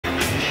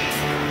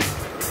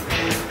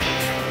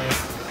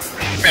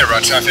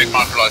Mirror traffic,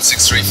 microlight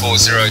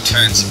 6340,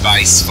 turns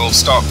base, full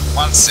stop,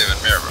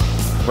 17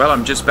 Mirror. Well,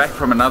 I'm just back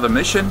from another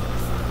mission.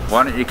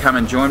 Why don't you come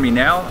and join me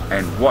now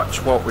and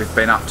watch what we've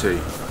been up to.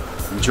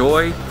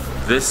 Enjoy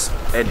this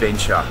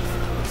adventure.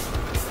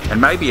 And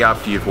maybe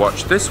after you've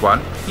watched this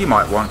one, you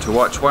might want to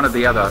watch one of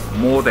the other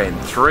more than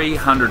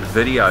 300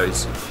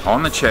 videos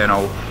on the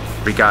channel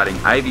regarding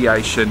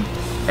aviation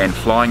and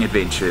flying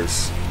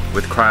adventures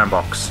with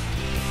CrayonBox.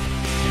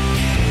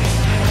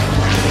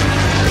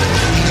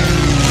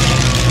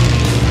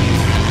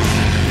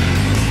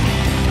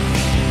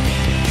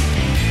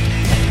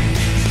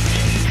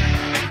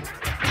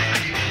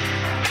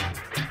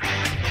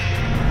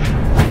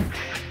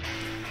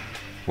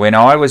 When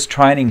I was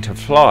training to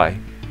fly,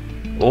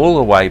 all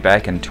the way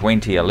back in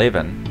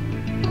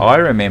 2011, I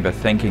remember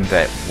thinking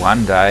that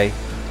one day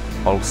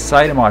I'll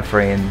say to my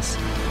friends,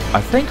 I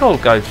think I'll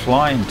go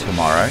flying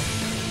tomorrow,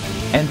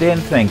 and then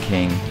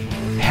thinking,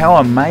 how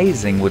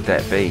amazing would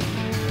that be?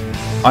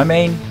 I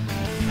mean,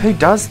 who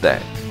does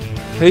that?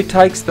 Who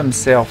takes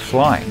themselves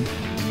flying,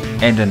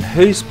 and in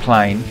whose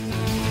plane,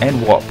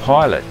 and what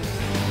pilot?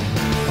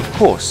 Of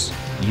course,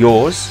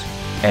 yours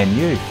and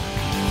you.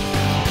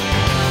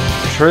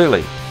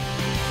 Truly.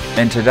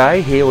 And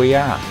today, here we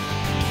are,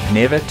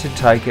 never to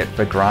take it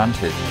for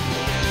granted.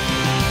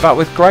 But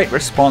with great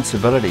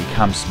responsibility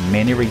comes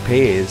many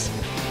repairs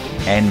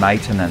and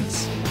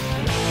maintenance.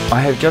 I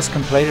have just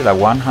completed a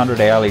 100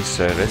 hourly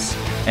service,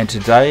 and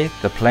today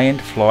the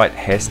planned flight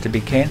has to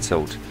be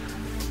cancelled.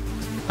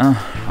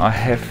 I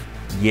have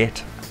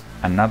yet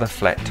another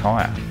flat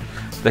tyre.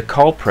 The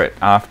culprit,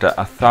 after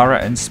a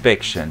thorough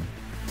inspection,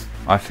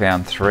 I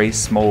found 3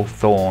 small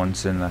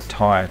thorns in the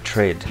tyre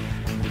tread.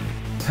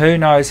 Who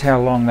knows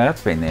how long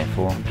they've been there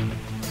for?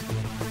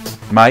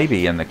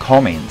 Maybe in the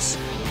comments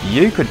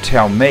you could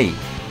tell me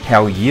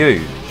how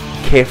you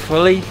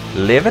carefully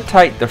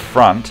levitate the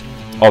front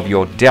of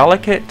your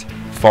delicate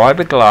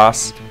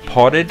fiberglass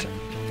potted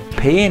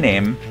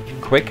P&M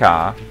Quick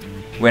R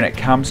when it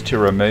comes to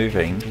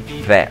removing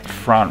that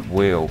front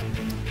wheel.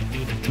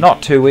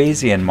 Not too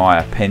easy in my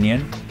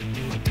opinion,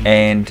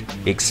 and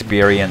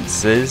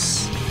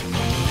experiences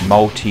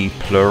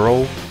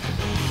multi-plural.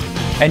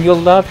 And you'll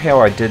love how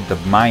I did the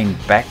main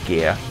back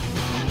gear.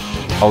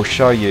 I'll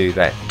show you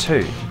that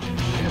too.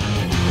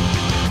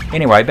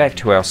 Anyway, back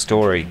to our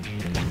story.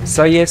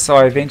 So yes,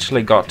 I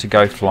eventually got to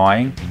go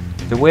flying.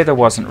 The weather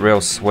wasn't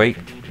real sweet.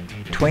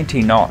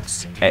 20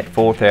 knots at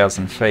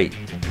 4,000 feet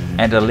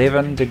and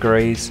 11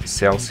 degrees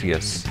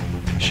Celsius.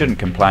 Shouldn't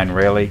complain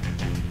really.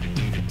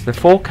 The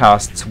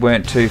forecasts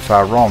weren't too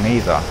far wrong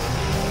either.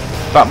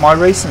 But my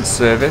recent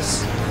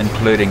service,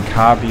 including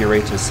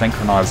carburetor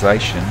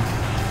synchronization,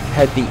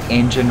 had the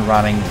engine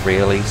running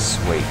really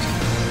sweet.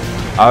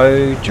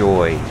 Oh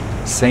joy,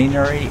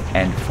 scenery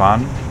and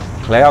fun,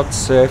 cloud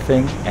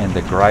surfing and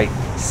the great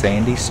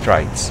sandy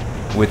straits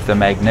with the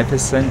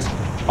magnificent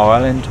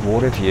island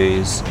water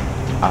views,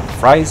 a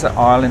Fraser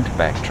Island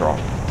backdrop.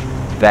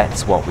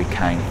 That's what we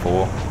came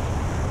for.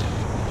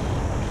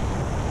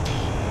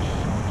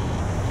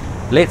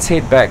 Let's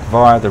head back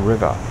via the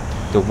river,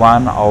 the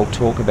one I'll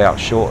talk about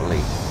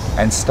shortly,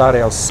 and start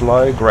our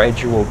slow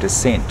gradual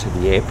descent to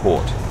the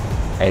airport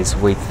as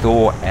we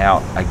thaw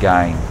out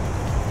again.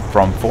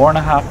 From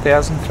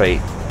 4,500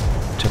 feet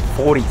to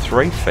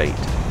 43 feet,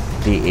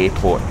 the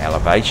airport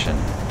elevation.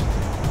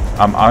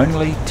 I'm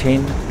only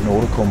 10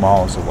 nautical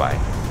miles away.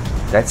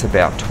 That's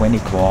about 20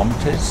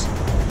 kilometers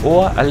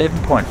or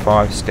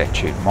 11.5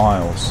 statute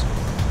miles.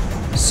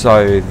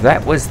 So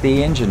that was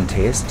the engine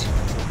test.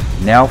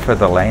 Now for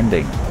the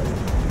landing.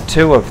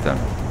 2 of them.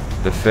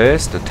 The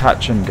first a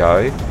touch and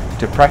go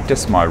to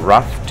practice my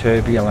rough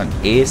turbulent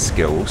air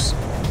skills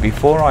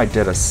before I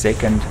did a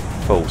second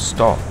full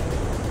stop.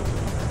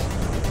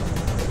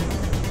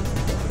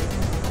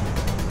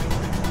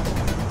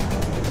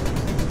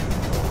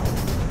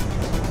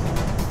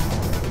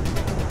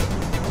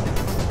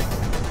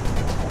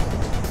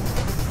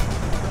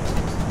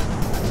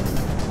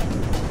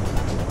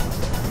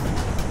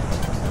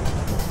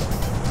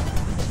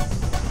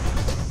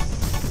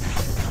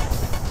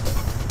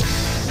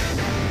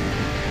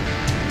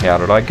 How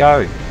did I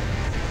go?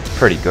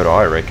 Pretty good,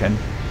 I reckon.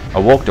 I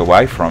walked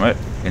away from it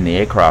and the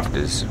aircraft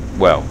is,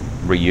 well,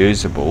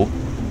 reusable.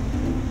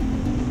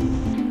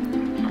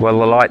 Well,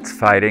 the light's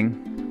fading.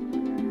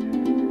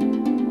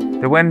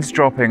 The wind's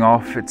dropping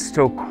off. It's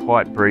still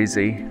quite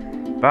breezy,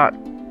 but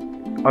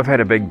I've had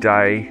a big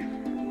day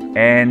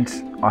and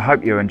I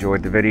hope you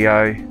enjoyed the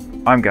video.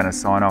 I'm going to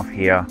sign off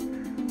here.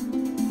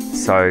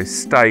 So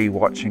stay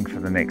watching for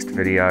the next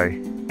video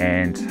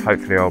and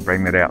hopefully I'll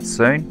bring that out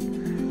soon.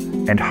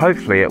 And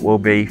hopefully it will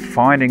be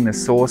finding the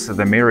source of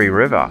the Mary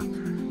River.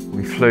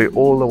 We flew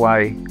all the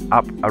way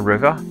up a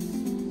river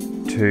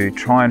to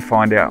try and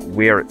find out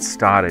where it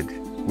started.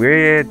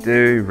 Where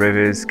do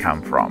rivers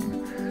come from?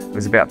 It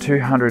was about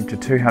 200 to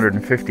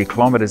 250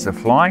 kilometers of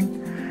flying,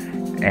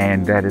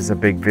 and that is a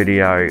big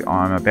video.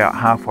 I'm about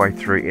halfway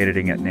through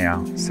editing it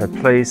now. So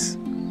please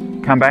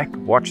come back,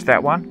 watch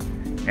that one,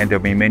 and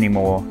there'll be many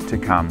more to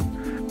come.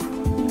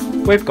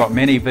 We've got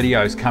many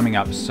videos coming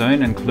up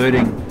soon,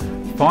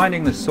 including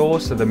finding the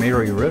source of the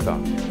Mary River.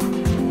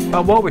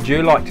 But what would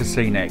you like to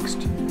see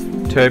next?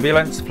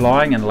 Turbulence,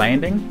 flying and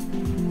landing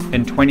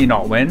in 20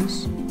 knot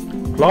winds,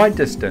 glide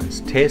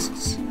distance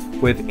tests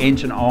with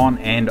engine on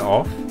and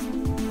off,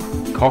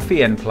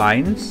 coffee in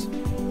planes,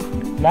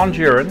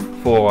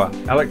 Mondurin for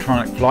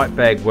electronic flight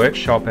bag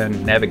workshop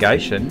and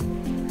navigation,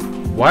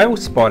 whale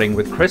spotting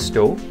with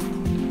crystal,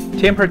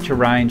 temperature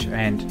range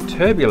and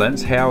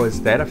turbulence, how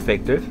is that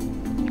effective,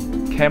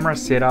 camera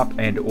setup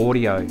and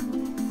audio.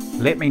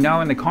 Let me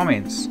know in the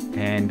comments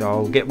and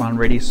I'll get one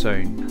ready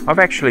soon. I've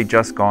actually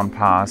just gone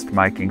past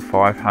making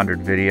 500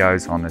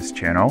 videos on this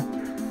channel.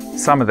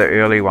 Some of the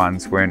early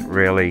ones weren't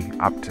really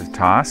up to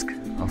task,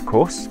 of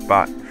course,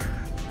 but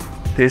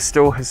they're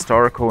still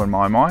historical in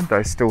my mind.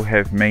 They still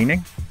have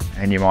meaning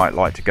and you might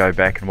like to go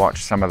back and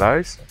watch some of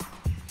those.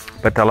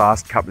 But the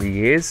last couple of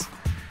years,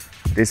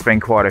 there's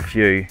been quite a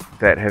few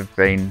that have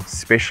been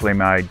specially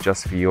made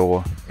just for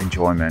your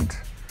enjoyment.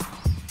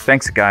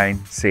 Thanks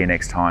again, see you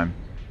next time.